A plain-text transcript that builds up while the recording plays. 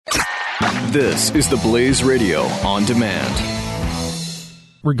This is the Blaze Radio on demand.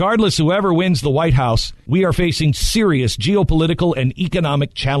 Regardless whoever wins the White House, we are facing serious geopolitical and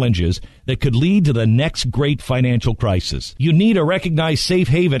economic challenges that could lead to the next great financial crisis. You need a recognized safe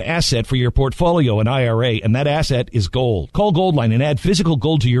haven asset for your portfolio and IRA, and that asset is gold. Call Goldline and add physical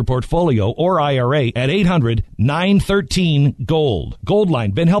gold to your portfolio or IRA at 800-913-GOLD.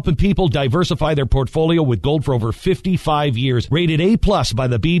 Goldline, been helping people diversify their portfolio with gold for over 55 years. Rated A+ by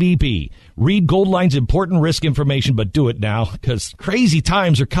the BBB. Read Goldline's important risk information, but do it now, because crazy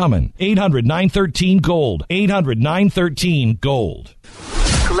times are coming. 800-913-GOLD. 800-913-GOLD.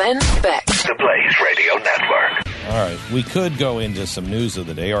 Glenn Beck. The Blaze Radio Network. All right, we could go into some news of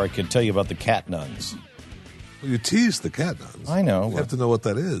the day, or I could tell you about the cat nuns. Well, you teased the cat nuns. I know. You have to know what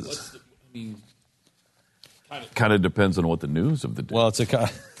that is. Kind of depends on what the news of the day. Well, it's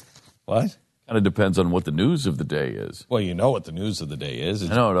what? Kind of depends on what the news of the day is. Well, you know what the news of the day is.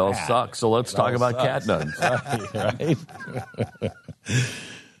 I know, it all sucks, so let's talk about cat nuns. Right?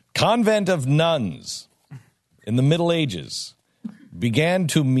 Convent of nuns in the Middle Ages began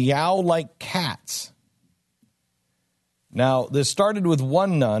to meow like cats. Now, this started with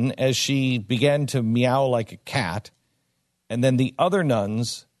one nun as she began to meow like a cat, and then the other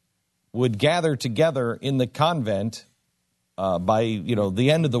nuns would gather together in the convent by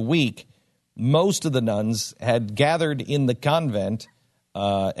the end of the week. Most of the nuns had gathered in the convent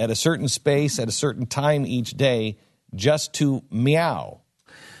at a certain space at a certain time each day just to meow.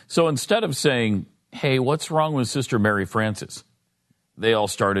 So instead of saying, hey, what's wrong with Sister Mary Frances? They all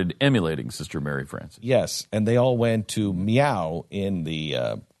started emulating Sister Mary Frances. Yes, and they all went to meow in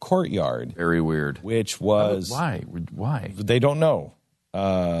the courtyard. Very weird. Which was... Why? They don't know.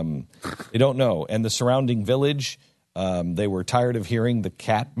 They don't know. And the surrounding village, they were tired of hearing the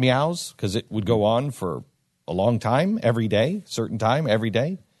cat meows because it would go on for a long time, every day, certain time, every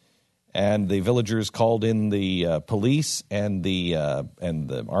day. And the villagers called in the police and the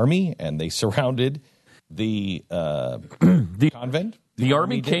army, and they surrounded the convent. The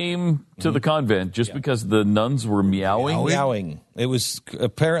army came to the convent just because the nuns were meowing? Meowing. It was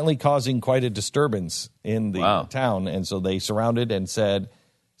apparently causing quite a disturbance in the town, and so they surrounded and said,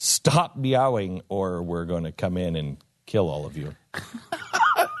 stop meowing or we're going to come in and kill all of you.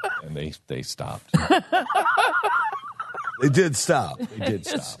 And they stopped. They did stop.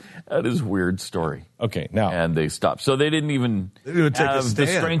 That is a weird story. Okay, now. And they stopped. So they didn't even take a have the stand.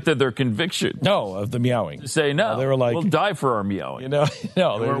 strength of their conviction. No, of the meowing. To say, no, they were like, we'll die for our meowing. No, they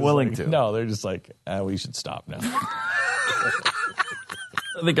weren't willing to. No, they're just like, we should stop now. I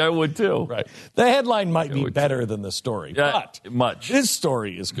think I would too. Right. The headline might be better than the story, but much. This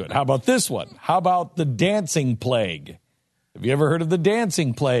story is good. How about this one? How about the dancing plague? Have you ever heard of the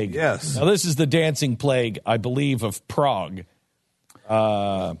dancing plague? Yes. Now, this is the dancing plague, I believe, of Prague.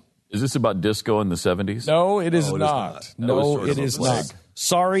 Is this about disco in the 70s? No, it is not. No, it is not.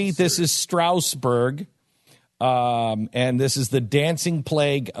 Sorry, this is Strasbourg, and this is the dancing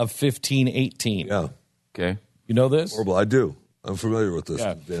plague of 1518. Yeah. Okay. You know this? Horrible. I do. I'm familiar with this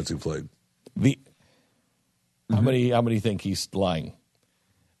dancing plague. How many think he's lying?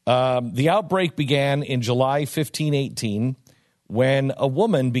 The outbreak began in July 1518 when a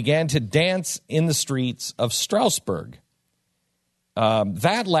woman began to dance in the streets of Strasbourg.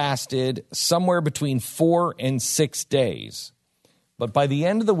 That lasted somewhere between 4 and 6 days. But by the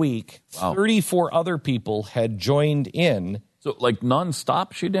end of the week, 34 other people had joined in. So like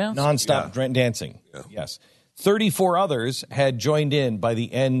nonstop she danced? Nonstop dancing, yes. 34 others had joined in by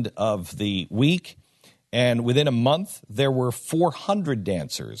the end of the week. And within a month, there were 400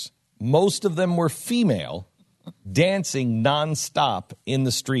 dancers. Most of them were female, dancing nonstop in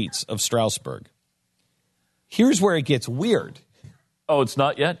the streets of Strasbourg. Here's where it gets weird. Oh, it's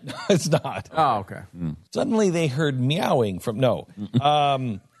not yet? It's not. Oh, okay. Suddenly they heard meowing from,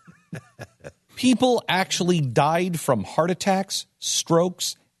 people actually died from heart attacks,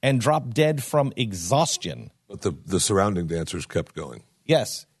 strokes, and dropped dead from exhaustion. But the surrounding dancers kept going.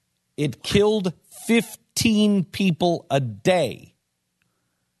 Yes. It killed 15 people a day.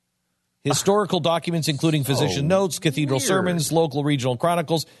 Historical documents, including physician notes, cathedral sermons, local regional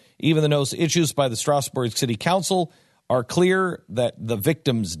chronicles, even the notes issued by the Strasbourg City Council are clear that the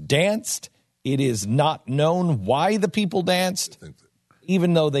victims danced. It is not known why the people danced,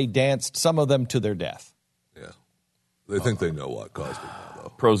 even though they danced, some of them to their death. Yeah. They think they know what caused it now,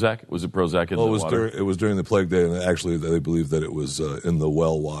 though. Prozac? Was it Prozac in the water? It was during the plague day, and actually they believe that it was in the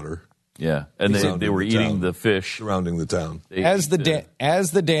well water. Yeah, and they were eating the fish surrounding the town. As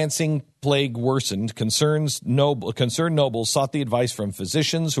the dancing plague worsened, concerned nobles sought the advice from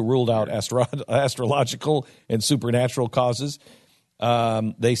physicians who ruled out astrological and supernatural causes.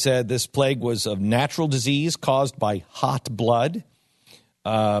 They said this plague was of natural disease caused by hot blood.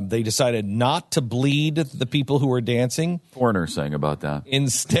 They decided not to bleed the people who were dancing. Foreigner saying about that.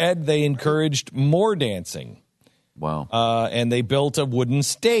 Instead, they encouraged more dancing. Wow. And they built a wooden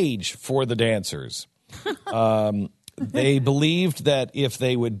stage for the dancers. They believed that if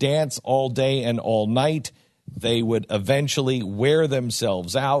they would dance all day and all night, they would eventually wear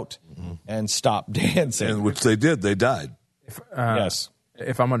themselves out and stop dancing. And which they did. They died. Yes.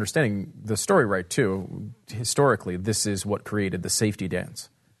 If I'm understanding the story right, too, historically, this is what created the safety dance,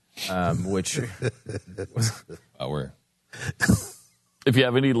 which was... If you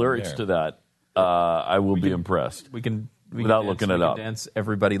have any lyrics to that, I will be impressed. Without looking it up. Dance,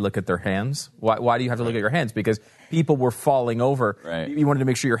 everybody look at their hands. Why do you have to look at your hands? Because people were falling over. Right. You wanted to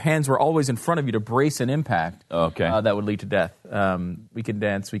make sure your hands were always in front of you to brace an impact. Okay. That would lead to death. We can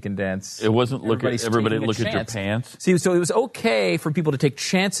dance. It wasn't everybody look at your pants. See, so it was okay for people to take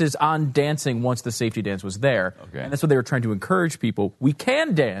chances on dancing once the safety dance was there. Okay. And that's what they were trying to encourage people. We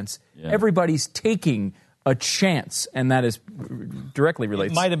can dance. Yeah. Everybody's taking a chance, and that is directly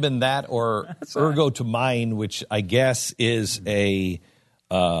relates. It might have been that or ergo to mine, which I guess is a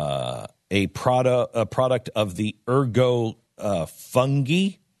product of the ergo fungi,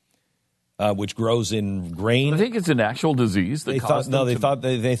 which grows in grain. I think it's an actual disease. They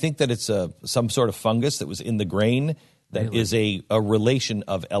think that it's some sort of fungus that was in the grain that is a relation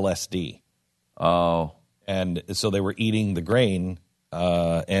of LSD. Oh, and so they were eating the grain.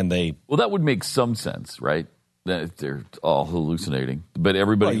 And they... Well, that would make some sense, right? That they're all hallucinating. But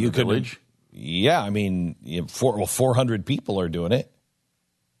everybody in the village? Yeah, I mean, 400 people are doing it.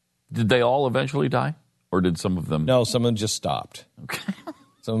 Did they all eventually die? Or did some of them... No, some of them just stopped. Okay.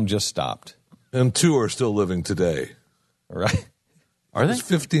 Some of them just stopped. And 2 are still living today. All right. Are they? It's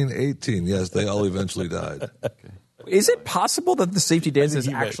 15, 18. Yes, they all eventually died. Okay. Is it possible that the safety dance is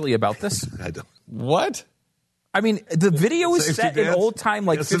actually about this? I don't... What? I mean, the video is Safety set dance? in old time,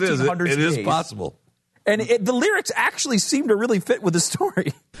 like yes, 1500s It days. is possible. And the lyrics actually seem to really fit with the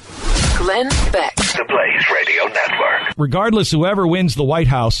story. Glenn Beck. The Blaze Radio Network. Regardless whoever wins the White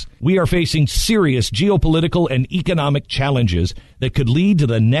House, we are facing serious geopolitical and economic challenges that could lead to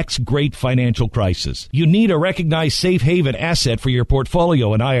the next great financial crisis. You need a recognized safe haven asset for your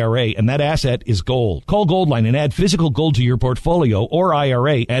portfolio and IRA, and that asset is gold. Call Goldline and add physical gold to your portfolio or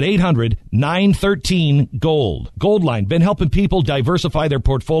IRA at 800-913-GOLD. Goldline, been helping people diversify their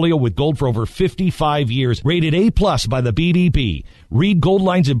portfolio with gold for over 55 years. Rated A+ by the BBB. Read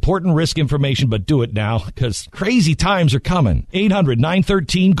Goldline's important risk information, but do it now, because crazy times are coming.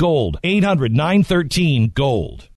 800-913-GOLD. 800-913-GOLD.